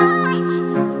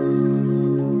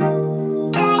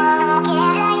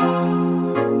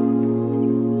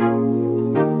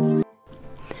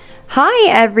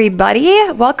Hi,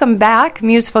 everybody. Welcome back.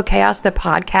 Museful Chaos, the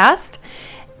podcast,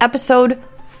 episode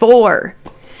 4.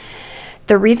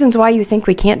 The reasons why you think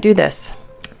we can't do this.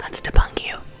 Let's debunk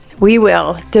you. We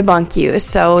will debunk you.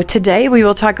 So today we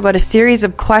will talk about a series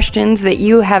of questions that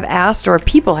you have asked or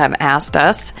people have asked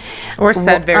us. Or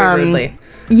said very rudely.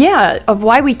 Yeah, of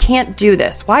why we can't do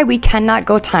this, why we cannot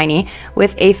go tiny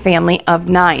with a family of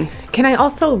 9. Can I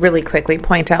also really quickly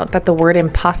point out that the word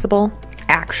impossible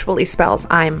actually spells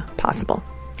I'm possible.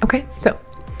 Okay, so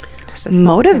just a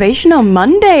small tip. Motivational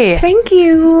Monday. Thank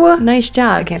you. Nice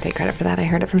job. I can't take credit for that. I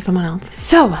heard it from someone else.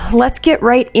 So let's get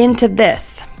right into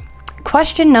this.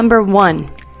 Question number 1.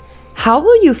 How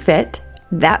will you fit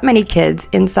that many kids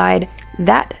inside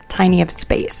that tiny of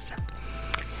space?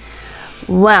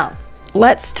 Well,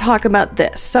 let's talk about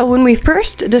this. So when we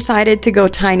first decided to go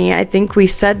tiny, I think we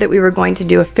said that we were going to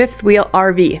do a 5th wheel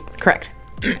RV. Correct.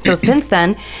 So since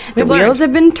then, the We've learned. wheels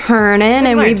have been turning and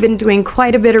learned. we've been doing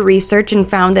quite a bit of research and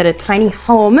found that a tiny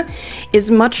home is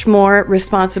much more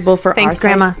responsible for Thanks,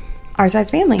 Grandma. our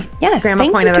size family. Yes, Grandma thank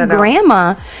you pointed to that out.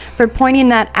 Grandma for pointing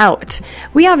that out.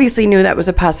 We obviously knew that was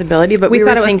a possibility, but we were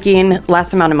thought it was- thinking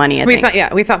less amount of money, I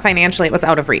think. We thought financially it was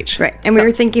out of reach. Right. And we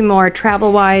were thinking more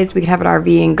travel-wise. We could have an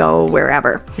RV and go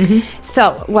wherever. Mm-hmm.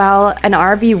 So while an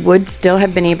RV would still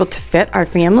have been able to fit our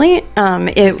family,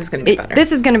 This is gonna be better.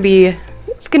 This is going to be...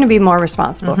 It's going to be more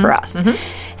responsible Mm-hmm. for us.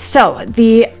 So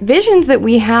the visions that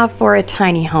we have for a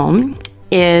tiny home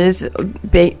is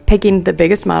picking the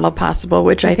biggest model possible,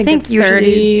 which I think it's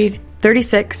usually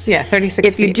 36. Yeah, 36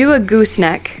 If you feet. do a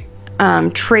gooseneck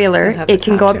trailer, have the it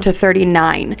can go top up to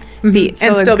 39 feet. So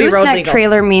And a still be road gooseneck legal.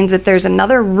 trailer means that there's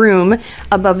another room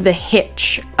above the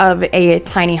hitch of a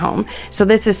tiny home. So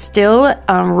this is still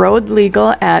road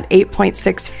legal at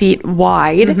 8.6 feet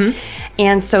wide.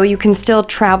 And so you can still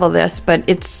travel this, but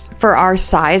it's for our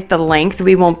size, the length,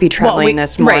 we won't be traveling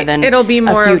this more than It'll be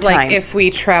more a few of like times. if we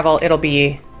travel, it'll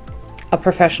be a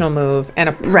professional move and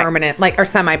a permanent, like, or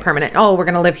semi-permanent. Oh, we're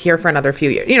going to live here for another few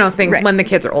years. You know, things Right. when the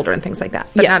kids are older and things like that.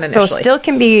 But not Yes, initially. so still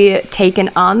can be taken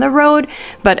on the road,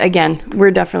 but again,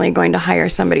 we're definitely going to hire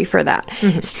somebody for that.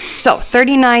 So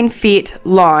 39 feet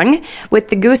long with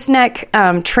the gooseneck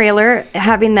trailer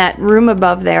having that room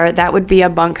above there, that would be a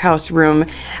bunkhouse room.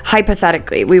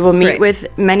 Hypothetically, we will meet Right. with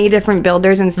many different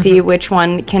builders and see which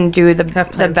one can do the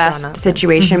Have plans best drawn up.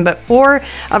 situation. But 4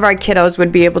 of our kiddos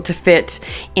would be able to fit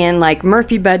in like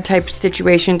Murphy bed type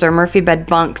situations or Murphy bed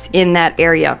bunks in that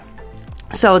area.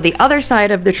 So the other side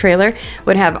of the trailer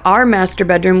would have our master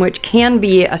bedroom, which can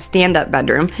be a stand-up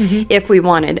bedroom if we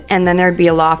wanted, and then there'd be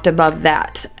a loft above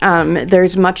that.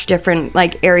 There's much different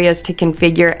like areas to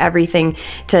configure everything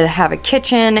to have a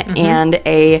kitchen and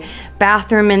a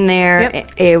bathroom in there,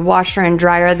 Yep. a washer and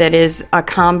dryer that is a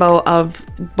combo of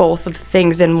both of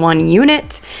things in one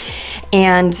unit,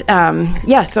 and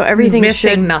so everything missing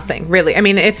should. nothing, really. I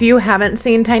mean, if you haven't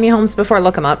seen tiny homes before,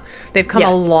 look them up. They've come a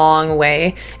Yes. long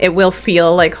way. It will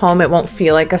feel like home. It won't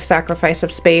feel like a sacrifice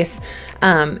of space.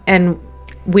 And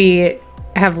we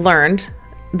have learned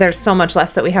there's so much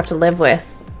less that we have to live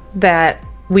with that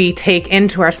we take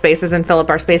into our spaces and fill up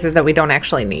our spaces that we don't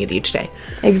actually need each day.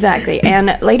 Exactly.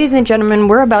 And ladies and gentlemen,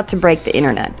 we're about to break the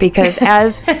internet because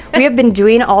as we have been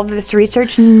doing all of this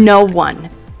research, no one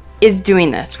is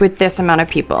doing this with this amount of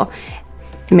people.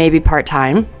 Maybe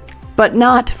part-time, but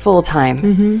not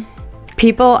full-time.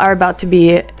 People are about to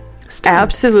be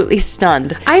absolutely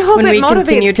stunned. I hope when it we motivates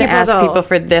continue to people, ask though. people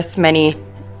for this many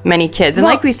kids. And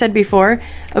Well- like we said before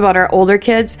about our older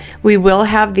kids, we will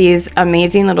have these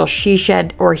amazing little she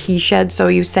shed or he shed, so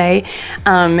you say,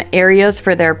 areas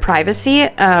for their privacy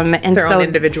and Their own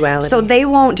individuality. So they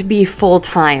won't be full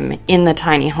time in the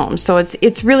tiny home. So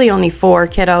it's really only 4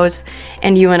 kiddos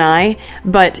and you and I,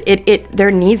 but it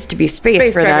there needs to be space Space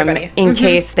for for them everybody. in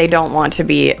case they don't want to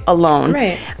be alone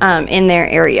Right. in their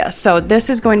area. So this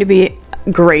is going to be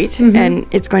great and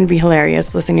it's going to be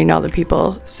hilarious listening to all the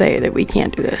people say that we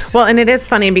can't do this. Well, and it is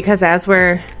funny because as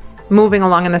we're moving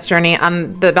along in this journey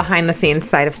on the behind the scenes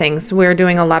side of things, we're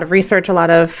doing a lot of research, a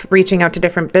lot of reaching out to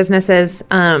different businesses,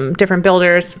 different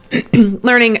builders,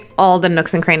 learning all the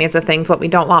nooks and crannies of things, what we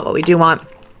don't want, what we do want.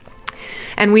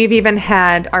 And we've even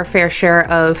had our fair share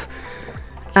of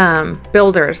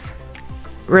builders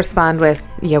respond with,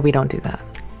 yeah, we don't do that.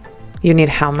 You need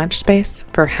how much space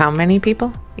for how many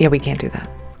people? Yeah, we can't do that.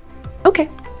 Okay.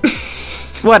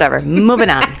 Whatever, moving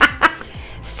on.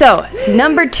 So,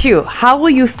 number 2, how will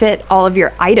you fit all of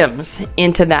your items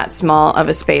into that small of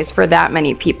a space for that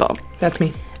many people? That's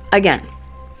me. Again,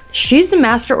 She's the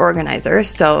master organizer,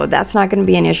 so that's not going to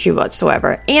be an issue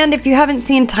whatsoever. And if you haven't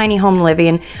seen Tiny Home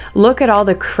Living, look at all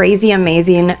the crazy,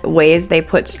 amazing ways they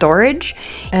put storage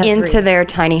into their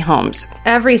tiny homes.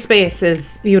 Every space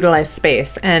is utilized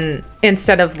space, and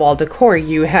instead of wall decor,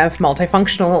 you have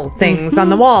multifunctional things on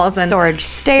the walls and storage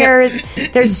stairs.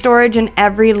 There's storage in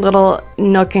every little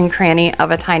nook and cranny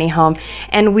of a tiny home,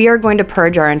 and we are going to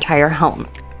purge our entire home.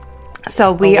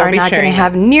 So we are not going to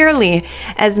have nearly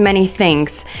as many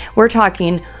things. We're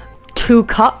talking 2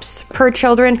 cups per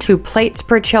children, 2 plates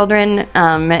per children,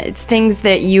 things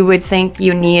that you would think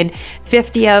you need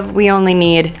 50 of, we only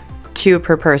need 2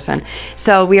 per person.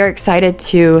 So we are excited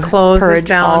to purge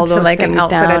down all those to like an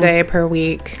outfit a day per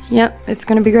week. Yep, it's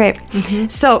going to be great.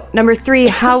 So number 3,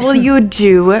 how will you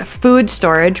do food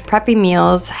storage, prepping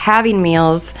meals, having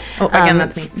meals, again,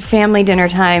 that's me. Family dinner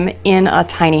time in a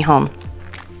tiny home?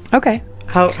 Okay.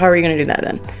 How are you going to do that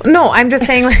then? No, I'm just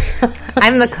saying, like,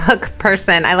 I'm the cook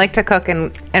person. I like to cook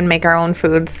and make our own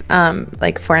foods.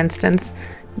 Like, for instance,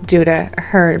 due to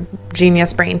her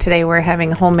genius brain today, we're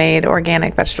having homemade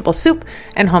organic vegetable soup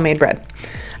and homemade bread.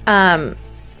 I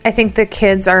think the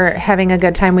kids are having a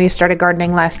good time. We started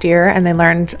gardening last year, and they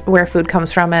learned where food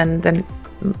comes from and then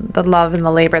the love and the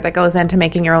labor that goes into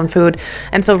making your own food.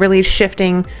 And so really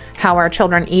shifting how our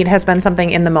children eat has been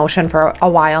something in the motion for a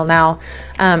while now.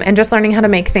 And just learning how to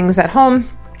make things at home.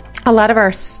 A lot of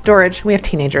our storage, we have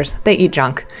teenagers, they eat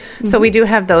junk. So we do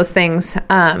have those things,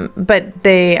 but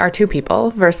they are 2 people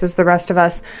versus the rest of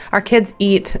us. Our kids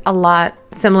eat a lot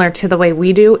similar to the way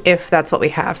we do, if that's what we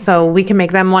have. So we can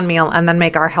make them one meal and then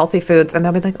make our healthy foods, and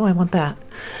they'll be like, oh, I want that.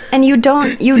 And you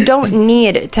don't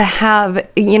need to have,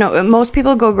 most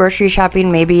people go grocery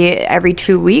shopping maybe every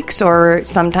 2 weeks, or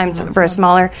sometimes for a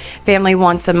smaller family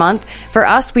once a month. For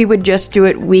us, we would just do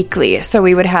it weekly. So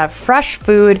we would have fresh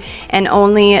food and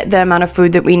only the amount of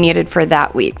food that we needed for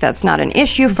that week. That's not an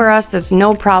issue for us. That's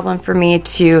no problem for me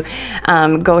to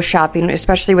go shopping,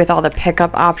 especially with all the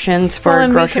pickup options for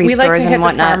grocery stores and whatnot. We like to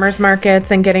hit the farmers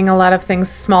markets and getting a lot of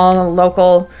things small,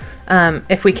 local,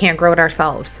 if we can't grow it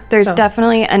ourselves. There's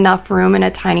definitely enough room in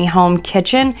a tiny home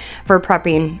kitchen for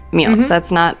prepping meals.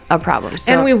 That's not a problem.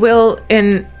 So. And we will,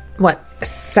 in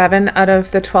 7 out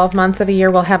of the 12 months of a year,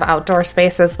 we'll have outdoor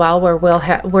space as well, where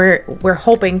we're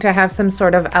hoping to have some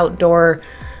sort of outdoor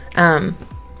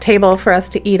table for us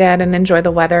to eat at and enjoy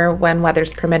the weather when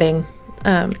weather's permitting.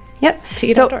 To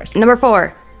eat outdoors. Number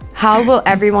 4, how will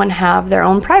everyone have their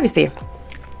own privacy?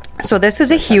 So this is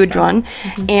a huge one,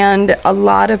 and a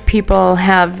lot of people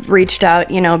have reached out,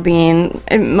 being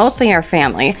mostly our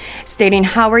family, stating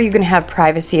how are you going to have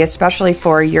privacy, especially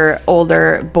for your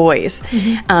older boys.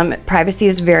 Privacy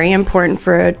is very important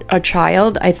for a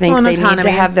child. I think they need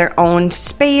to have their own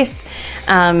space,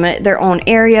 their own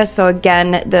area. So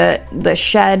again, the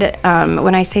shed,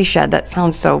 when I say shed, that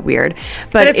sounds so weird.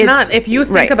 But it's not. If you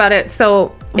think about it,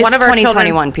 so one of our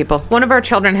 2021 people. One of our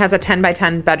children has a 10 by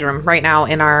 10 bedroom right now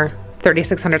in our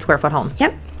 3,600 square foot home.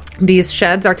 Yep. These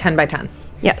sheds are 10 by 10.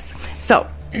 Yes. So,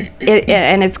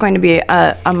 and it's going to be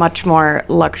a much more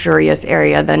luxurious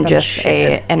area than just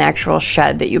an actual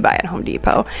shed that you buy at Home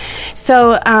Depot.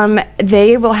 So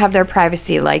they will have their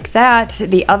privacy like that.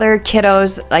 The other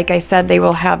kiddos, like I said, they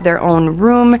will have their own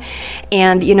room.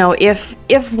 And,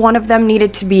 if one of them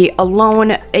needed to be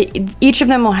alone, each of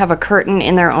them will have a curtain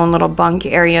in their own little bunk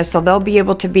area. So they'll be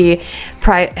able to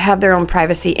have their own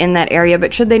privacy in that area.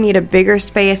 But should they need a bigger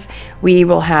space, we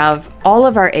will have all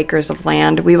of our acres of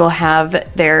land. We will have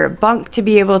their bunk to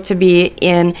be able to be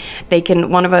in.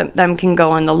 One of them can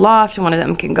go in the loft, and one of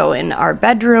them can go in our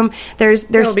bedroom. There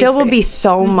still will be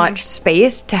so much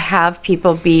space to have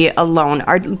people be alone.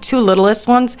 Our 2 littlest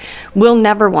ones will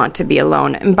never want to be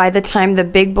alone. And by the time the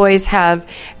big boys have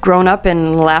grown up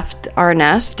and left our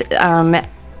nest,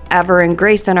 Ever and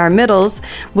Grace and our middles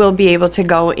will be able to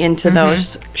go into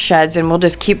those sheds, and we'll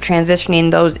just keep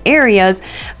transitioning those areas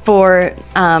for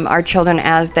our children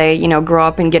as they, grow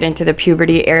up and get into the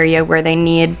puberty area where they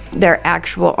need their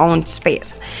actual own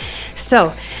space.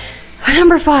 So,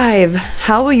 number 5,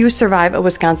 how will you survive a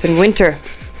Wisconsin winter?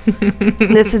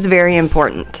 This is very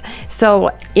important.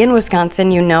 So in Wisconsin,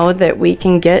 that we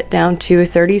can get down to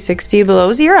 30, 60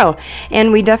 below zero,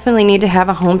 and we definitely need to have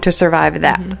a home to survive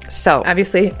that. So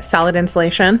obviously solid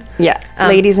insulation. Yeah.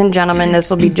 Ladies and gentlemen, this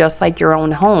will be just like your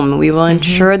own home. We will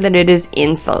ensure that it is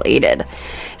insulated.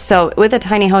 So with a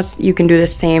tiny house, you can do the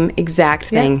same exact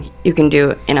thing you can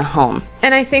do in a home.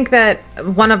 And I think that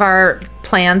one of our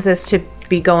plans is to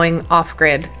be going off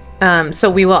grid. So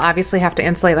we will obviously have to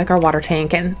insulate like our water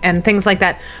tank and things like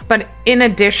that. But in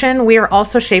addition, we are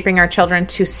also shaping our children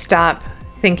to stop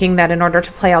thinking that in order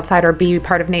to play outside or be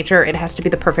part of nature, it has to be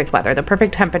the perfect weather, the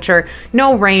perfect temperature,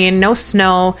 no rain, no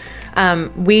snow.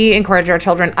 We encourage our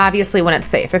children, obviously, when it's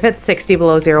safe. If it's 60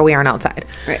 below zero, we aren't outside.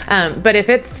 Right. But if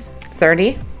it's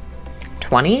 30,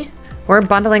 20, we're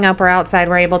bundling up, we're outside,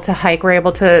 we're able to hike, we're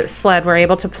able to sled, we're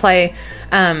able to play.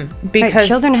 Because Right,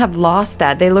 children have lost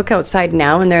that. They look outside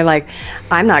now and they're like,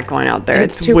 I'm not going out there.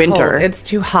 It's too winter. cold. It's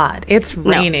too hot. It's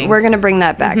raining. No, we're going to bring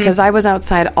that back because I was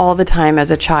outside all the time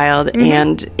as a child,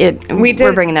 and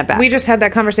we're bringing that back. We just had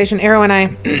that conversation. Arrow and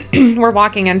I were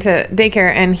walking into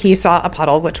daycare, and he saw a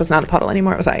puddle, which was not a puddle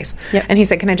anymore. It was ice. Yep. And he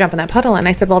said, "Can I jump in that puddle?" And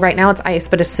I said, "Well, right now it's ice,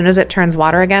 but as soon as it turns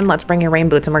water again, let's bring your rain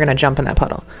boots, and we're going to jump in that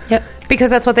puddle." Yep. Because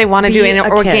that's what they want to do, and a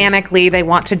kid. Organically, they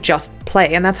want to just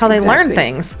play, and that's how they learn Exactly.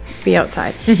 things. Be outside.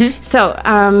 So,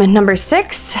 number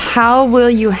 6, how will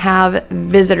you have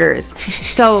visitors?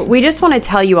 So, we just want to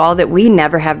tell you all that we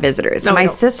never have visitors. No, we My don't.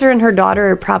 sister and her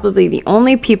daughter are probably the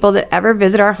only people that ever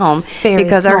visit our home Very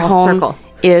because our small home circle.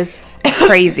 is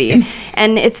crazy.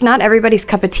 And it's not everybody's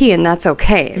cup of tea, and that's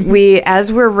okay.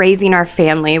 As we're raising our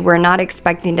family, we're not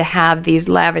expecting to have these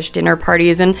lavish dinner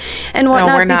parties and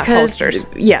whatnot. we're not because, hosters.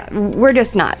 yeah, we're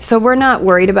just not. So we're not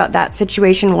worried about that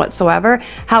situation whatsoever.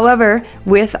 However,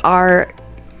 with our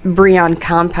Breon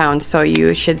compound, so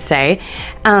you should say,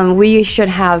 we should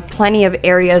have plenty of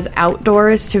areas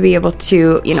outdoors to be able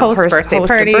to, Host birthday a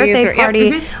parties birthday or-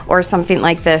 party or something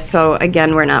like this. So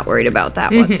again, we're not worried about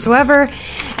that whatsoever.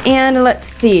 And let's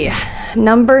see,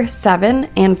 number 7,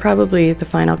 and probably the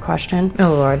final question.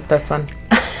 Oh Lord, this one.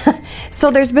 So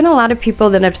there's been a lot of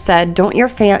people that have said,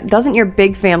 doesn't your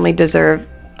big family deserve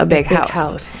a big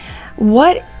house?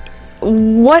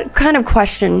 What kind of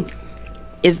question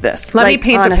is this? Let me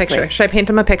paint a picture. Should I paint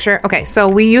them a picture? Okay, so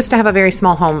we used to have a very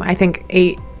small home. I think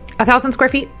 1,000 square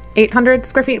feet, 800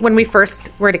 square feet when we first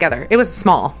were together. It was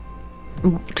small.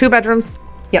 2 bedrooms.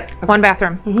 Yep. 1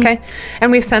 bathroom. Okay.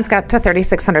 And we've since got to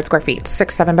 3,600 square feet,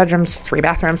 6, 7 bedrooms, 3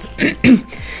 bathrooms.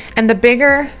 And the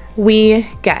bigger we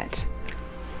get,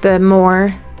 the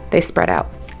more they spread out.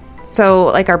 So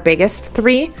like our biggest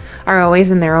 3 are always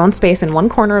in their own space in one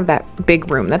corner of that big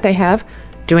room that they have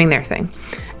doing their thing.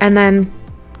 And then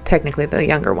technically the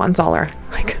younger ones all are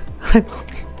like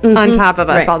on top of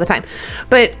us Right. all the time.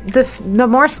 But the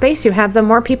more space you have, the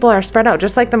more people are spread out.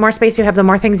 Just like the more space you have, the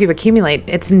more things you accumulate.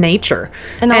 It's nature.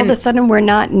 And all of a sudden, we're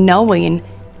not knowing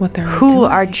what they're who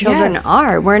doing. our children Yes.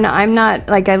 are. I'm not,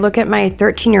 like, I look at my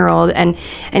 13-year-old and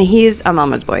he's a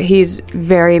mama's boy. He's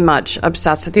very much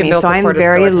obsessed with me. So umbilical I'm cord is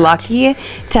very still attached. lucky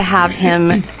to have him,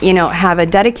 have a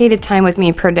dedicated time with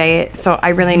me per day. So I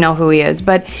really know who he is.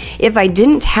 But if I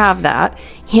didn't have that,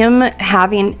 him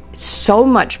having so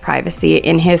much privacy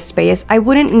in his space, I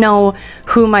wouldn't know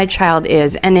who my child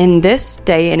is. And in this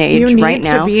day and age You need right to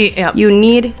now, yep. you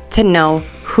need to know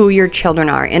who your children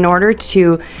are in order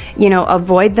to,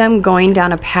 avoid them going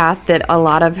down a path that a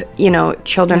lot of,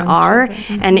 children are.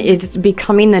 And it's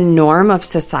becoming the norm of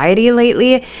society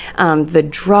lately. The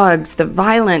drugs, the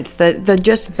violence, the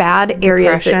just bad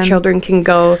areas that Depression. children can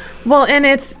go. Well, and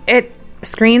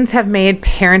screens have made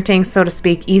parenting, so to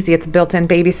speak, easy. It's built-in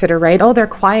babysitter, right? Oh, they're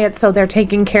quiet, so they're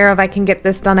taken care of. I can get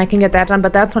this done. I can get that done.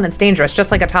 But that's when it's dangerous.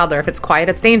 Just like a toddler, if it's quiet,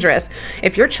 it's dangerous.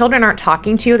 If your children aren't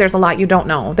talking to you, there's a lot you don't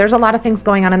know. There's a lot of things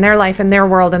going on in their life, in their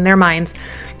world, in their minds.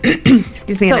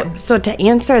 Excuse me. So to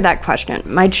answer that question,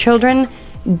 my children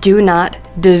do not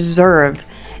deserve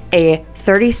a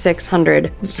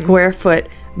 3,600 square foot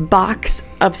box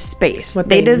of space. What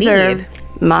They they deserve need.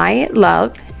 my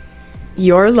love,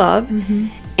 your love,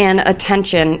 and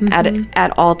attention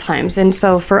at all times. And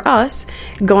so for us,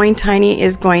 Going Tiny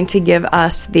is going to give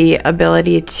us the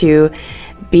ability to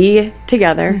be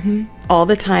together all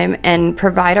the time and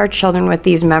provide our children with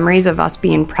these memories of us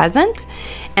being present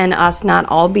and us not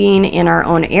all being in our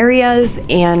own areas.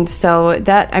 And so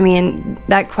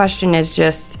that question is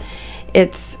just,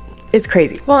 it's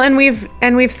crazy. Well, and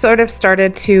we've sort of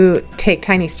started to take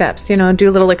tiny steps,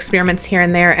 do little experiments here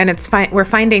and there, and we're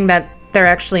finding that they're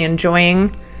actually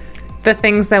enjoying the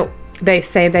things that they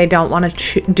say they don't want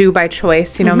to do by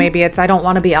choice. Maybe it's, I don't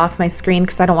want to be off my screen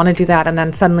because I don't want to do that, and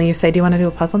then suddenly you say, do you want to do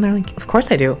a puzzle? And they're like, of course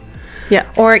I do.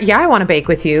 Yeah. Or, yeah, I want to bake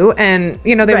with you, and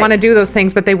they Right. want to do those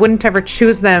things, but they wouldn't ever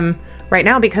choose them right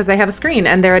now because they have a screen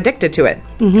and they're addicted to it.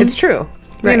 It's true.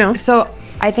 Right. So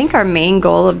I think our main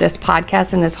goal of this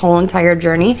podcast and this whole entire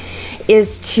journey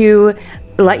is to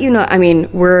let you know,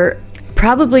 we're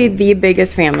probably the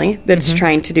biggest family that's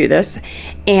trying to do this.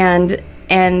 And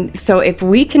so if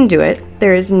we can do it,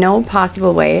 there is no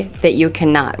possible way that you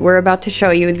cannot. We're about to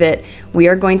show you that we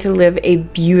are going to live a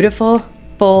beautiful,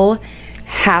 full,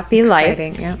 happy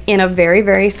Exciting, life yeah. in a very,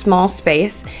 very small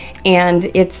space. And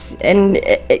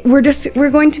we're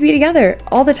going to be together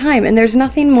all the time. And there's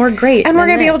nothing more great. And we're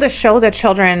going to be able to this. show the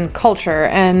children culture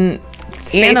and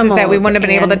spaces that we Animals wouldn't have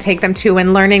been able to and- take them to,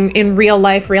 and learning in real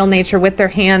life, real nature with their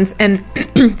hands, and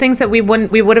things that we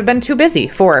would have been too busy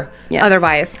for Yes.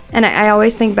 otherwise. And I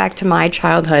always think back to my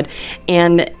childhood,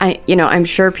 and I'm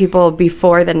sure people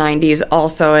before the 90s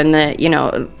also in the,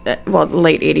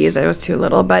 late 80s, I was too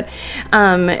little, but,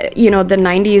 the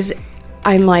 90s,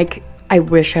 I'm like, I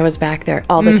wish I was back there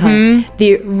all the time.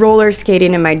 The roller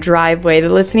skating in my driveway, the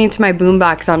listening to my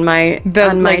boombox on my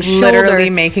shoulder. Literally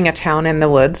making a town in the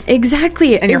woods.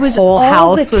 Exactly. And it your was whole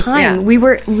all house the was- time. yeah. We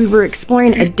were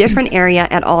exploring a different area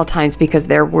at all times because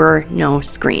there were no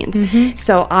screens.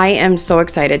 So I am so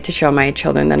excited to show my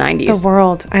children the 90s. The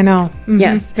world. I know. Mhm.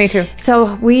 Yes. Me too.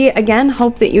 So we again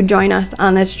hope that you join us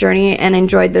on this journey and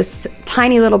enjoyed this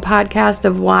tiny little podcast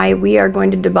of why we are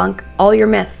going to debunk all your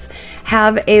myths.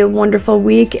 Have a wonderful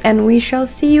week, and we shall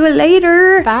see you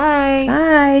later. Bye.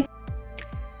 Bye.